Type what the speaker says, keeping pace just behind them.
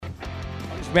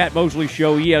Matt Mosley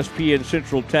Show, ESPN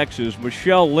Central Texas.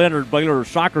 Michelle Lenard, Baylor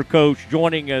soccer coach,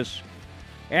 joining us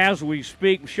as we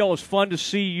speak. Michelle, it's fun to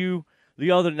see you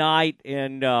the other night,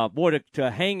 and boy,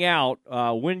 to hang out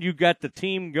when you got the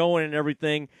team going and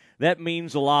everything, that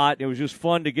means a lot. It was just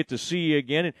fun to get to see you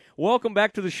again, and welcome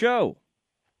back to the show.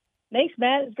 Thanks,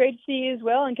 Matt. It's great to see you as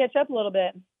well and catch up a little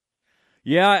bit.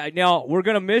 Yeah, now we're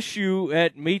going to miss you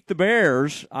at Meet the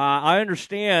Bears. I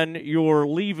understand you're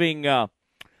leaving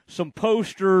some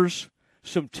posters,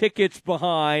 some tickets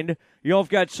behind. Y'all have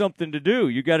got something to do.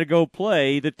 You got to go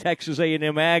play the Texas A&M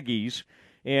Aggies,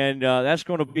 and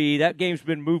that game's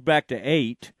been moved back to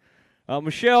 8.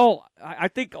 Michelle, I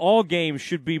think all games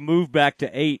should be moved back to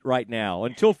 8 right now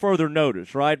until further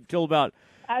notice, right? Until about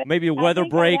maybe weather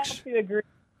breaks. I have to agree.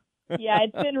 Yeah,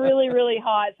 it's been really, really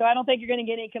hot, so I don't think you're going to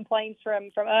get any complaints from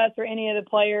us or any of the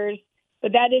players.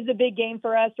 But that is a big game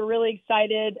for us. We're really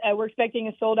excited. We're expecting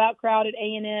a sold-out crowd at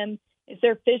A&M. It's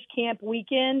their fish camp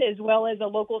weekend as well as a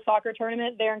local soccer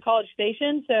tournament there in College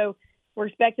Station. So we're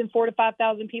expecting 4,000 to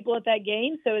 5,000 people at that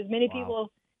game. So as many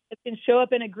people as can show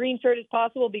up in a green shirt as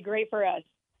possible will be great for us.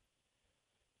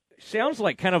 Sounds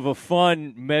like kind of a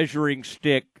fun measuring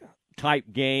stick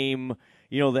type game.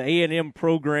 You know, the A&M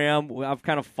program, I've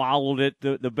kind of followed it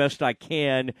the best I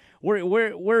can.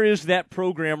 Where is that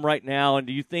program right now, and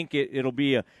do you think it'll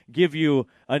give you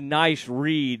a nice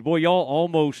read? Boy, y'all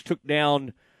almost took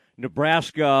down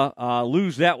Nebraska,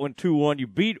 lose that one 2-1. You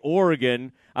beat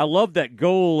Oregon. I love that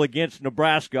goal against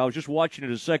Nebraska. I was just watching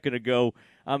it a second ago.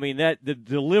 I mean, the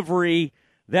delivery,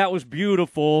 that was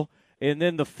beautiful, and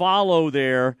then the follow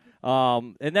there.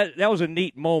 And that was a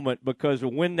neat moment because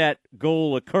when that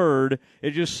goal occurred,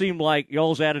 it just seemed like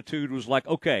y'all's attitude was like,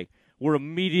 okay, we're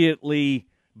immediately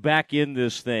back in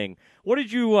this thing. What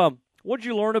did you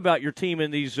learn about your team in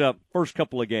these first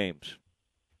couple of games?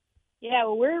 Yeah,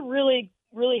 well, we're really,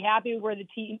 really happy with where the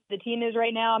team is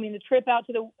right now. I mean, the trip out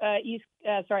to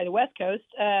the West Coast,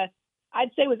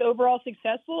 I'd say was overall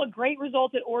successful. A great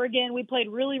result at Oregon. We played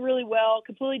really, really well,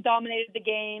 completely dominated the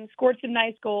game, scored some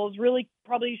nice goals, really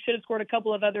probably should have scored a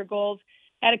couple of other goals,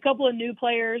 had a couple of new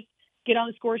players get on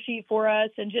the score sheet for us,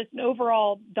 and just an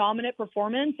overall dominant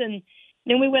performance. And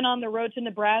then we went on the road to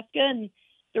Nebraska, and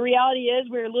the reality is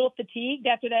we were a little fatigued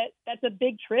after that. That's a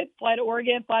big trip, fly to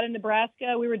Oregon, fly to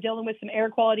Nebraska. We were dealing with some air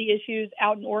quality issues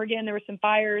out in Oregon. There were some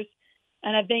fires.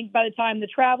 And I think by the time the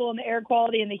travel and the air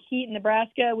quality and the heat in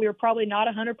Nebraska, we were probably not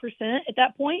 100% at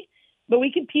that point. But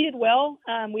we competed well.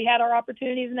 We had our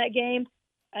opportunities in that game.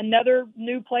 Another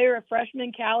new player, a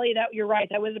freshman, Callie, you're right,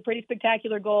 that was a pretty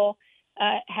spectacular goal.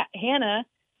 Hannah,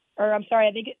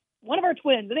 one of our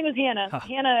twins, I think it was Hannah.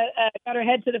 Hannah got her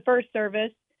head to the first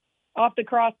service off the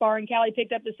crossbar, and Callie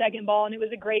picked up the second ball, and it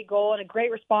was a great goal and a great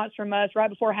response from us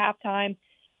right before halftime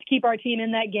to keep our team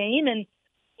in that game. And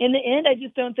in the end, I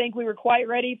just don't think we were quite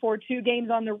ready for 2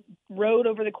 games on the road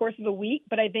over the course of a week,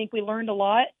 but I think we learned a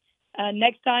lot.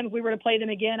 Next time, if we were to play them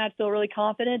again, I'd feel really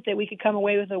confident that we could come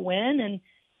away with a win. And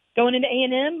going into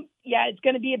A&M, yeah, it's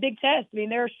going to be a big test. I mean,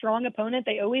 they're a strong opponent.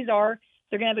 They always are.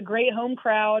 They're going to have a great home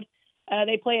crowd.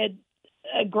 They play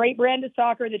a great brand of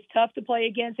soccer that's tough to play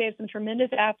against. They have some tremendous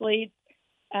athletes.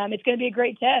 It's going to be a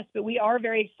great test, but we are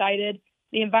very excited.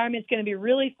 The environment's going to be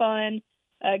really fun.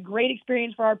 A great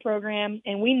experience for our program,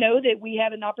 and we know that we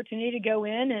have an opportunity to go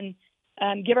in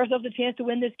and give ourselves a chance to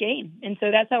win this game. And so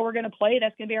that's how we're going to play.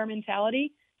 That's going to be our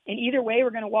mentality. And either way,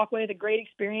 we're going to walk away with a great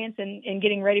experience and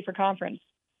getting ready for conference.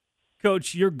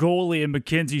 Coach, your goalie in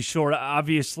Mackenzie Short,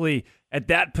 obviously at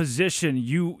that position,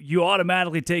 you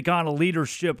automatically take on a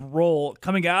leadership role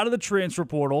coming out of the transfer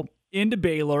portal into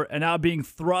Baylor and now being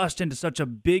thrust into such a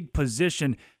big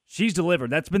position. She's delivered.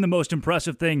 That's been the most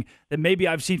impressive thing that maybe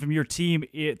I've seen from your team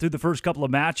through the first couple of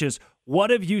matches. What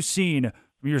have you seen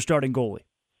from your starting goalie?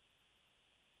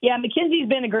 Yeah, Mackenzie's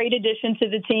been a great addition to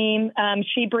the team.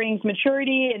 She brings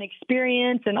maturity and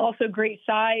experience and also great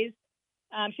size.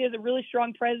 She has a really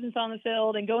strong presence on the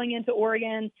field. And going into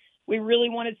Oregon, we really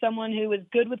wanted someone who was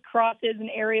good with crosses and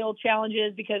aerial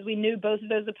challenges because we knew both of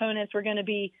those opponents were going to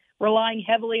be relying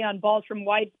heavily on balls from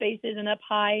wide spaces and up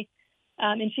high.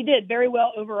 And she did very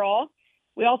well overall.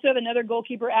 We also have another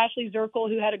goalkeeper, Ashley Zirkle,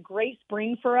 who had a great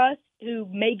spring for us, who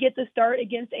may get the start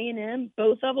against A&M.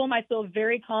 Both of them, I feel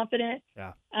very confident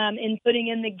in putting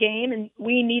in the game. And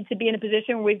we need to be in a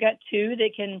position where we've got 2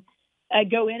 that can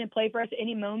go in and play for us at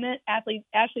any moment.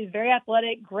 Ashley's very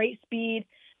athletic, great speed,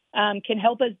 can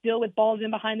help us deal with balls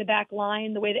in behind the back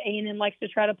line the way that A&M likes to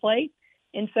try to play.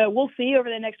 And so we'll see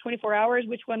over the next 24 hours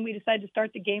which one we decide to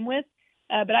start the game with.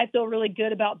 But I feel really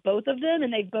good about both of them,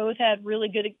 and they both had really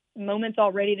good moments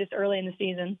already this early in the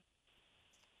season.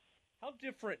 How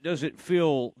different does it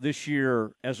feel this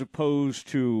year as opposed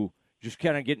to just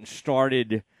kind of getting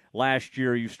started last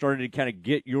year? You started to kind of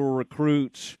get your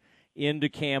recruits into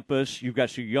campus. You've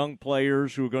got some young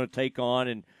players who are going to take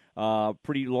on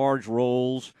pretty large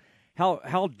roles.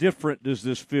 How different does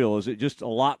this feel? Is it just a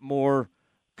lot more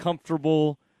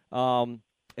comfortable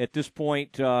at this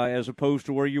point as opposed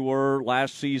to where you were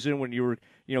last season when you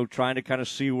were trying to kind of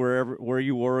see where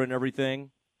you were and everything?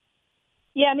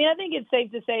 Yeah, I mean, I think it's safe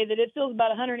to say that it feels about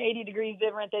 180 degrees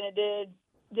different than it did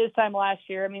this time last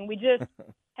year. I mean, we just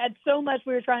had so much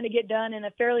we were trying to get done in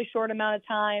a fairly short amount of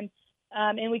time,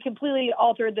 and we completely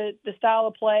altered the style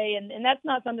of play, and that's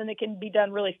not something that can be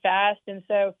done really fast. And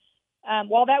so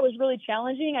while that was really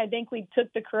challenging, I think we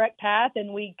took the correct path,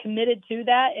 and we committed to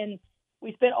that, and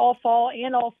we spent all fall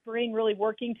and all spring really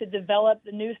working to develop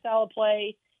the new style of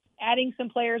play, adding some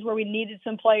players where we needed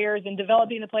some players, and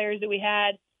developing the players that we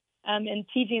had. And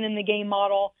teaching them the game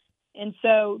model. And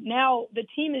so now the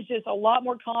team is just a lot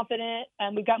more confident.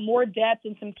 We've got more depth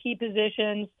in some key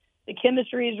positions. The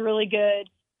chemistry is really good.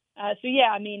 Yeah,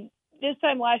 I mean, this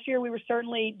time last year we were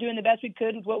certainly doing the best we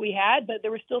could with what we had, but there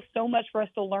was still so much for us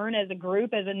to learn as a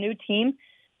group, as a new team.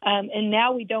 And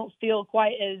now we don't feel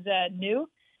quite as new.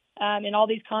 And all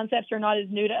these concepts are not as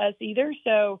new to us either.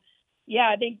 So, yeah,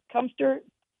 I think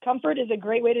comfort is a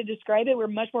great way to describe it. We're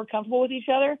much more comfortable with each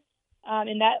other.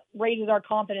 And that raises our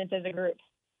confidence as a group.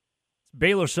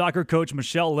 Baylor soccer coach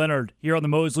Michelle Lenard here on the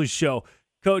Mosley Show.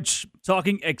 Coach,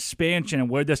 talking expansion and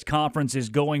where this conference is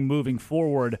going moving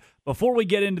forward. Before we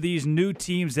get into these new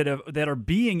teams that are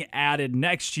being added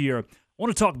next year, I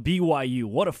want to talk BYU.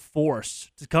 What a force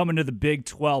to come into the Big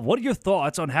 12. What are your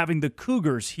thoughts on having the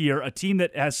Cougars here, a team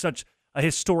that has such a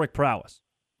historic prowess?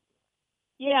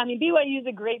 Yeah, I mean, BYU is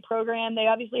a great program. They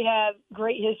obviously have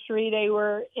great history. They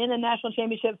were in a national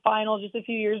championship final just a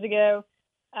few years ago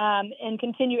and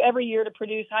continue every year to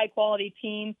produce high-quality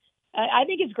team. I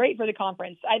think it's great for the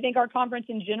conference. I think our conference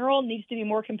in general needs to be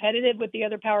more competitive with the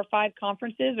other Power 5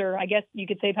 conferences, or I guess you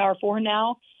could say Power 4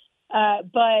 now.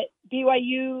 But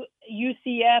BYU,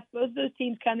 UCF, both of those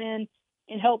teams come in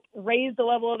and help raise the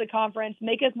level of the conference,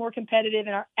 make us more competitive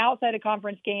in our outside of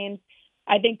conference games.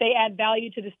 I think they add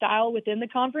value to the style within the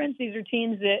conference. These are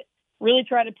teams that really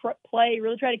try to play,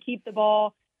 really try to keep the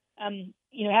ball,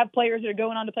 have players that are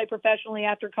going on to play professionally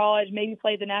after college, maybe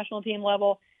play at the national team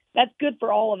level. That's good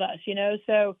for all of us,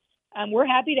 So we're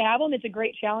happy to have them. It's a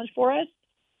great challenge for us.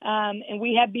 And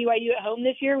we have BYU at home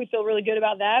this year. We feel really good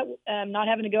about that. Not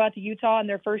having to go out to Utah in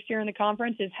their first year in the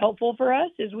conference is helpful for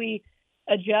us as we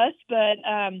adjust. But,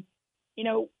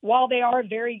 while they are a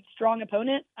very strong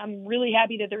opponent, I'm really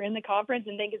happy that they're in the conference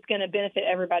and think it's going to benefit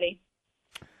everybody.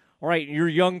 All right, your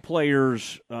young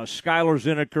players, Skylar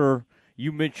Zineker,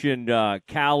 you mentioned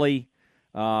Callie,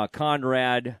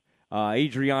 Conrad,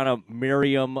 Adriana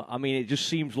Merriam. I mean, it just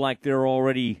seems like they're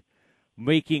already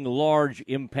making large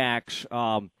impacts.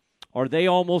 Are they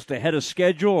almost ahead of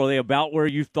schedule? Are they about where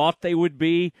you thought they would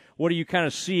be? What are you kind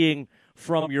of seeing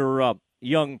from your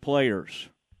young players?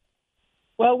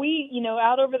 Well,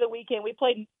 out over the weekend, we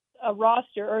played a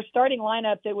roster or starting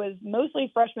lineup that was mostly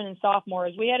freshmen and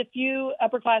sophomores. We had a few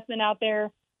upperclassmen out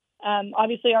there.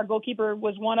 Obviously, our goalkeeper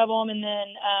was one of them, and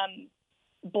then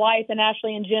Blythe and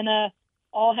Ashley and Jenna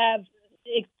all have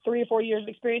 3 or 4 years of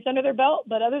experience under their belt.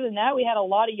 But other than that, we had a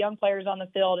lot of young players on the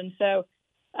field, and so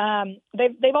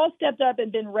they've all stepped up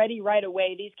and been ready right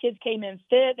away. These kids came in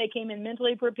fit. They came in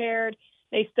mentally prepared.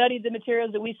 They studied the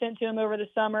materials that we sent to them over the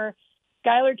summer.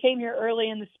 Skylar came here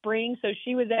early in the spring, so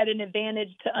she was at an advantage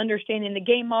to understanding the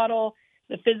game model,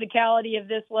 the physicality of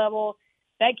this level.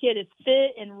 That kid is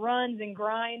fit and runs and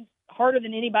grinds harder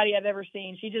than anybody I've ever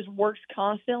seen. She just works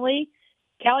constantly.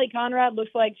 Callie Conrad looks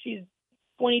like she's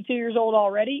 22 years old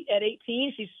already at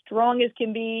 18. She's strong as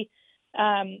can be,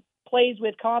 plays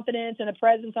with confidence and a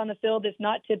presence on the field that's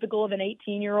not typical of an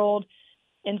 18-year-old.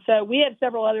 And so we have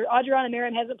several other. Adriana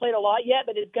Merriam hasn't played a lot yet,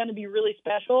 but it's going to be really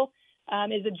special.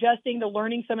 Is adjusting to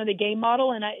learning some of the game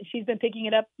model, and she's been picking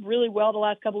it up really well the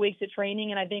last couple of weeks at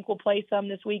training, and I think we'll play some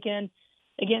this weekend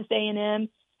against A&M.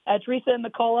 Teresa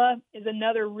McCullough is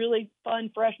another really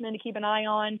fun freshman to keep an eye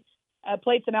on.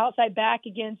 Played some outside back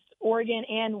against Oregon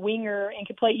and winger and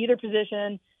could play either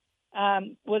position.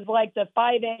 Was like the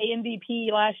 5A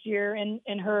MVP last year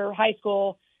in her high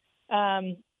school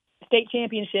state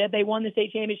championship. They won the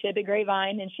state championship at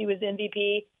Grapevine, and she was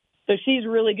MVP. So she's a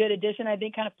really good addition. I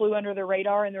think kind of flew under the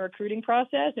radar in the recruiting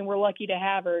process, and we're lucky to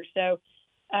have her. So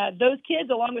those kids,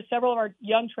 along with several of our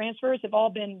young transfers, have all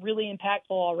been really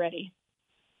impactful already.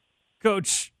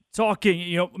 Coach,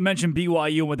 Talking, mentioned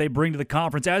BYU and what they bring to the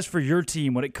conference. As for your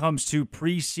team, when it comes to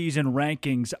preseason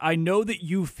rankings, I know that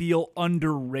you feel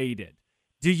underrated.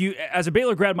 Do you, as a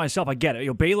Baylor grad myself, I get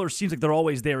it. Baylor seems like they're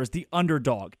always there as the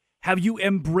underdog. Have you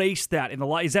embraced that in the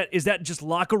is that just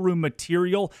locker room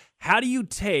material? How do you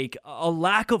take a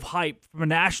lack of hype from a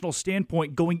national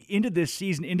standpoint going into this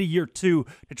season, into year 2,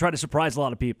 to try to surprise a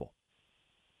lot of people?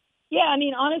 Yeah, I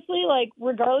mean, honestly,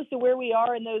 regardless of where we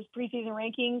are in those preseason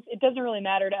rankings, it doesn't really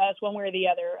matter to us one way or the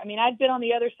other. I mean, I've been on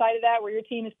the other side of that where your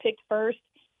team is picked first,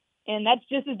 and that's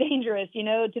just as dangerous,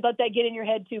 to let that get in your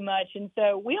head too much. And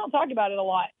so we don't talk about it a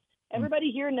lot.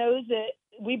 Everybody here knows that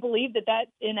we believe that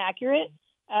that's inaccurate,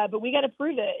 but we got to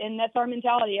prove it, and that's our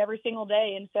mentality every single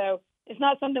day. And so it's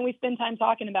not something we spend time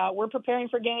talking about. We're preparing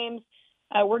for games.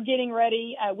 We're getting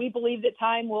ready. We believe that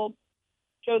time will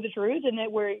show the truth and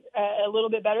that we're a little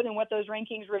bit better than what those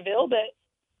rankings reveal. But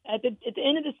at the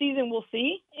end of the season, we'll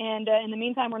see. And in the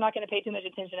meantime, we're not going to pay too much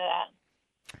attention to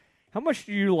that. How much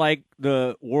do you like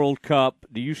the World Cup?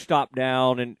 Do you stop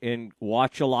down and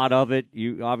watch a lot of it?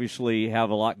 You obviously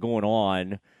have a lot going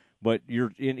on, but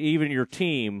even your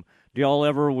team,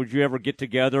 would you ever get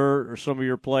together, or some of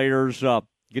your players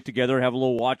get together, have a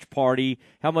little watch party?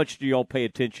 How much do y'all pay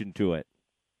attention to it?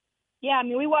 Yeah, I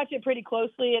mean, we watch it pretty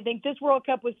closely. I think this World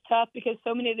Cup was tough because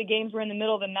so many of the games were in the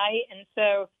middle of the night. And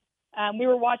so we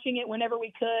were watching it whenever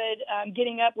we could,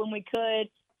 getting up when we could,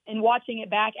 and watching it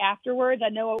back afterwards. I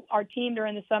know our team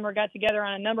during the summer got together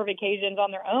on a number of occasions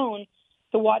on their own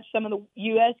to watch some of the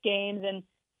U.S. games. And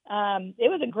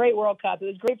it was a great World Cup. It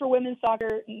was great for women's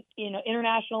soccer,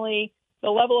 internationally.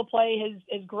 The level of play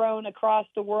has grown across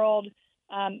the world.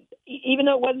 Even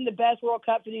though it wasn't the best World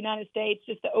Cup for the United States,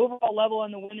 just the overall level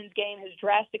in the women's game has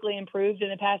drastically improved in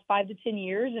the past 5 to 10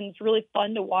 years, and it's really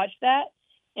fun to watch that.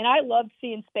 And I loved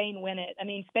seeing Spain win it. I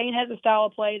mean, Spain has a style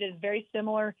of play that is very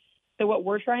similar to what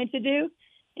we're trying to do.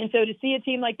 And so to see a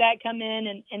team like that come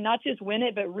in and not just win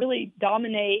it, but really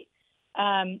dominate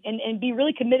and be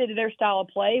really committed to their style of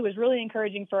play was really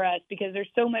encouraging for us, because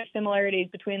there's so much similarities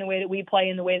between the way that we play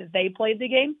and the way that they played the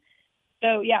game.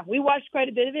 So, yeah, we watched quite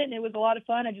a bit of it, and it was a lot of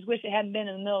fun. I just wish it hadn't been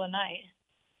in the middle of the night.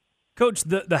 Coach,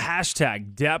 the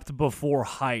hashtag depth before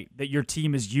height that your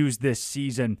team has used this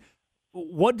season,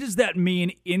 what does that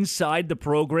mean inside the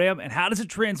program, and how does it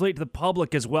translate to the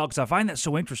public as well? Because I find that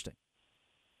so interesting.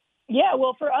 Yeah,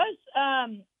 well, for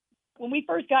us, when we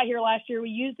first got here last year, we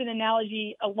used an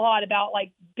analogy a lot about,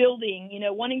 building,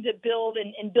 wanting to build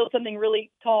and build something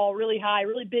really tall, really high,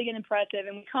 really big and impressive.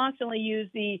 And we constantly use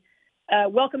the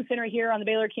Welcome Center here on the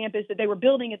Baylor campus that they were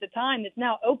building at the time that's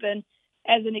now open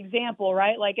as an example,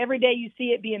 right? Like every day you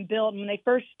see it being built. And when they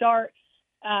first start,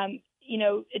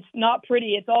 it's not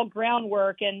pretty. It's all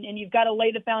groundwork, and you've got to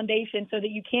lay the foundation so that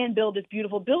you can build this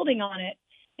beautiful building on it.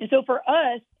 And so for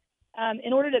us,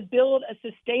 in order to build a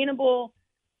sustainable,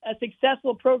 a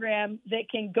successful program that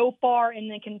can go far and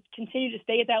then can continue to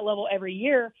stay at that level every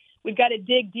year, we've got to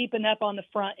dig deep enough on the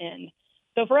front end.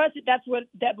 So for us, that's what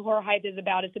Depth Before Height is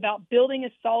about. It's about building a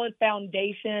solid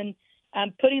foundation,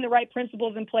 putting the right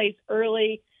principles in place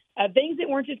early, things that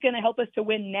weren't just going to help us to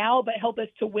win now, but help us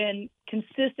to win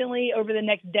consistently over the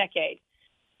next decade.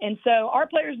 And so our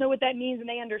players know what that means, and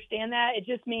they understand that. It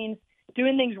just means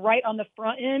doing things right on the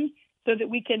front end so that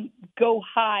we can go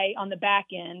high on the back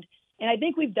end. And I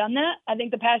think we've done that. I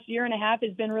think the past year and a half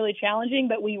has been really challenging,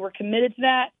 but we were committed to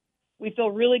that. We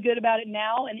feel really good about it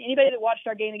now. And anybody that watched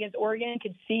our game against Oregon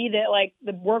could see that,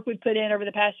 the work we've put in over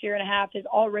the past year and a half has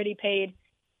already paid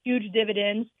huge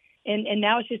dividends. And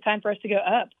now it's just time for us to go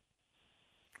up.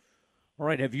 All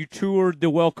right. Have you toured the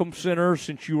Welcome Center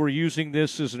since you were using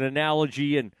this as an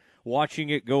analogy and watching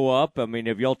it go up? I mean,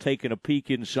 have y'all taken a peek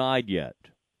inside yet?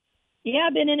 Yeah,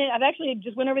 I've been in it. I've actually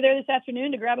just went over there this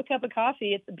afternoon to grab a cup of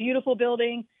coffee. It's a beautiful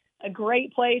building, a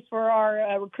great place for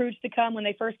our recruits to come when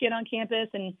they first get on campus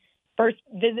and first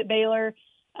visit Baylor,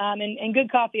 and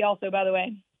good coffee also, by the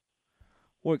way.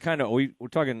 What kind of, we're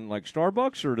talking like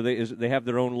Starbucks, or do they have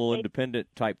their own little independent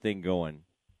type thing going?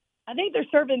 I think they're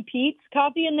serving Pete's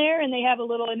coffee in there, and they have a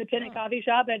little independent coffee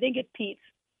shop. I think it's Pete's.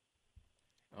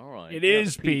 All right. It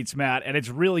is Pete's, Matt, and it's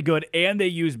really good, and they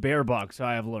use bear bucks,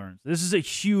 I have learned. This is a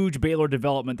huge Baylor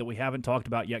development that we haven't talked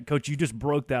about yet. Coach, you just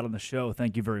broke that on the show.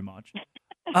 Thank you very much.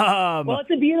 Well,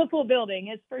 it's a beautiful building.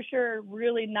 It's for sure a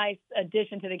really nice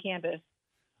addition to the campus.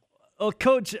 Well,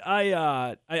 Coach,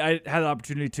 I had an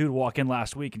opportunity to walk in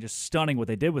last week, and just stunning what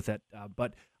they did with it.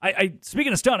 But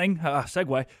speaking of stunning,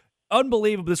 segue,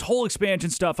 unbelievable. This whole expansion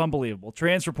stuff, unbelievable.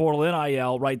 Transfer portal,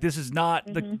 NIL, right? This is not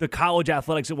the college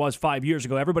athletics it was 5 years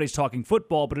ago. Everybody's talking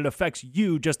football, but it affects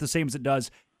you just the same as it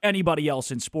does anybody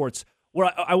else in sports.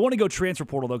 where I want to go transfer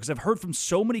portal, though, because I've heard from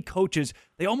so many coaches,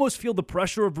 they almost feel the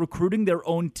pressure of recruiting their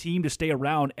own team to stay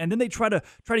around, and then they try to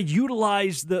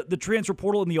utilize the transfer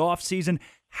portal in the offseason.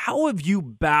 How have you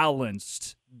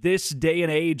balanced this day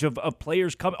and age of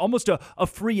players coming, almost a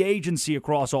free agency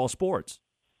across all sports?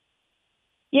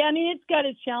 Yeah, I mean, it's got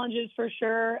its challenges for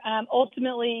sure.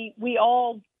 Ultimately, we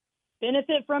all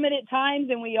benefit from it at times,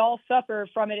 and we all suffer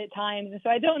from it at times. And so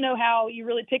I don't know how you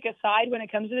really pick a side when it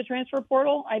comes to the transfer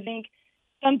portal. I think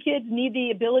some kids need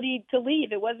the ability to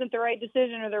leave. It wasn't the right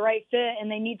decision or the right fit, and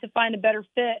they need to find a better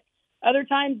fit. Other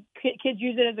times, kids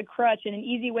use it as a crutch and an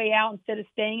easy way out instead of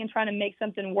staying and trying to make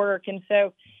something work. And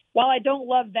so while I don't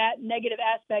love that negative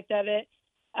aspect of it,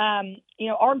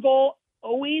 our goal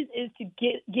always is to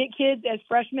get kids as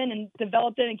freshmen and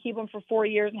develop them and keep them for 4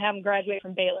 years and have them graduate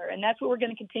from Baylor. And that's what we're going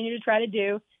to continue to try to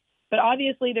do. But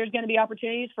obviously, there's going to be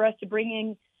opportunities for us to bring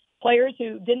in players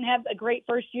who didn't have a great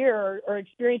first year or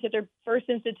experience at their first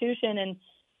institution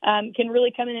and can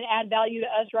really come in and add value to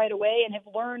us right away and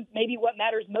have learned maybe what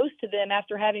matters most to them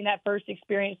after having that first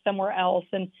experience somewhere else.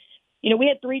 And, we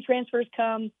had 3 transfers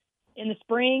come in the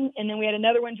spring, and then we had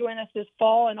another one join us this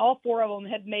fall, and all 4 of them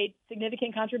have made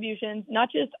significant contributions, not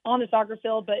just on the soccer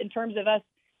field, but in terms of us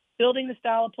building the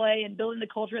style of play and building the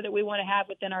culture that we want to have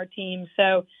within our team.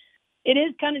 So it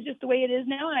is kind of just the way it is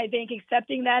now, and I think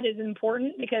accepting that is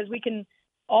important because we can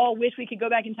all wish we could go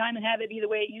back in time and have it be the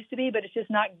way it used to be, but it's just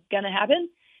not going to happen.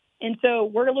 And so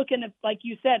we're looking to, like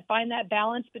you said, find that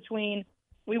balance between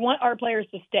we want our players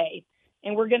to stay,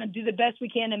 and we're going to do the best we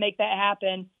can to make that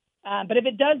happen. But if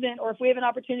it doesn't, or if we have an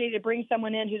opportunity to bring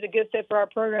someone in who's a good fit for our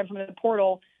program from the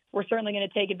portal, we're certainly going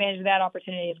to take advantage of that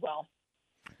opportunity as well.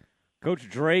 Coach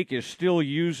Drake is still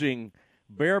using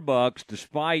Bear Bucks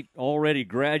despite already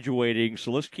graduating,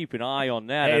 so let's keep an eye on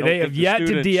that. Hey, they have yet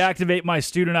to deactivate my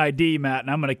student ID, Matt,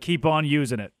 and I'm going to keep on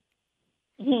using it.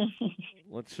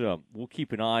 We'll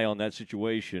keep an eye on that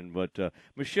situation. But,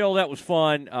 Michelle, that was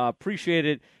fun. Appreciate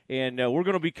it. And we're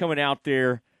going to be coming out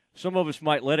there. Some of us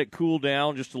might let it cool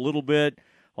down just a little bit.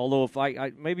 Although if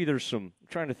I maybe there's some I'm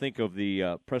trying to think of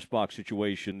the press box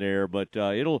situation there, but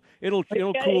it'll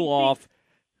cool off.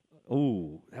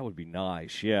 Oh, that would be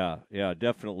nice. Yeah,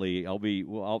 definitely.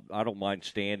 I don't mind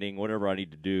standing, whatever I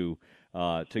need to do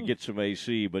to get some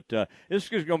AC. But this is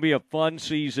going to be a fun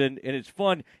season, and it's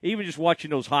fun. Even just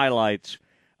watching those highlights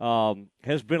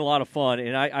has been a lot of fun.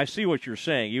 And I see what you're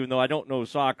saying, even though I don't know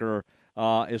soccer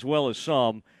as well as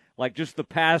some. Like just the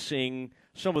passing,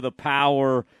 some of the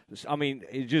power. I mean,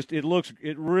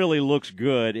 it really looks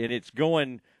good, and it's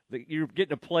going. You're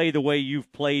getting to play the way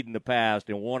you've played in the past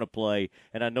and want to play,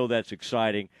 and I know that's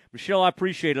exciting. Michelle, I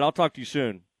appreciate it. I'll talk to you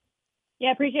soon. Yeah,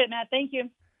 I appreciate it, Matt. Thank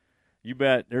you. You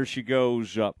bet. There she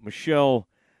goes, Michelle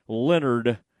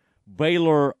Lenard,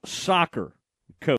 Baylor Soccer.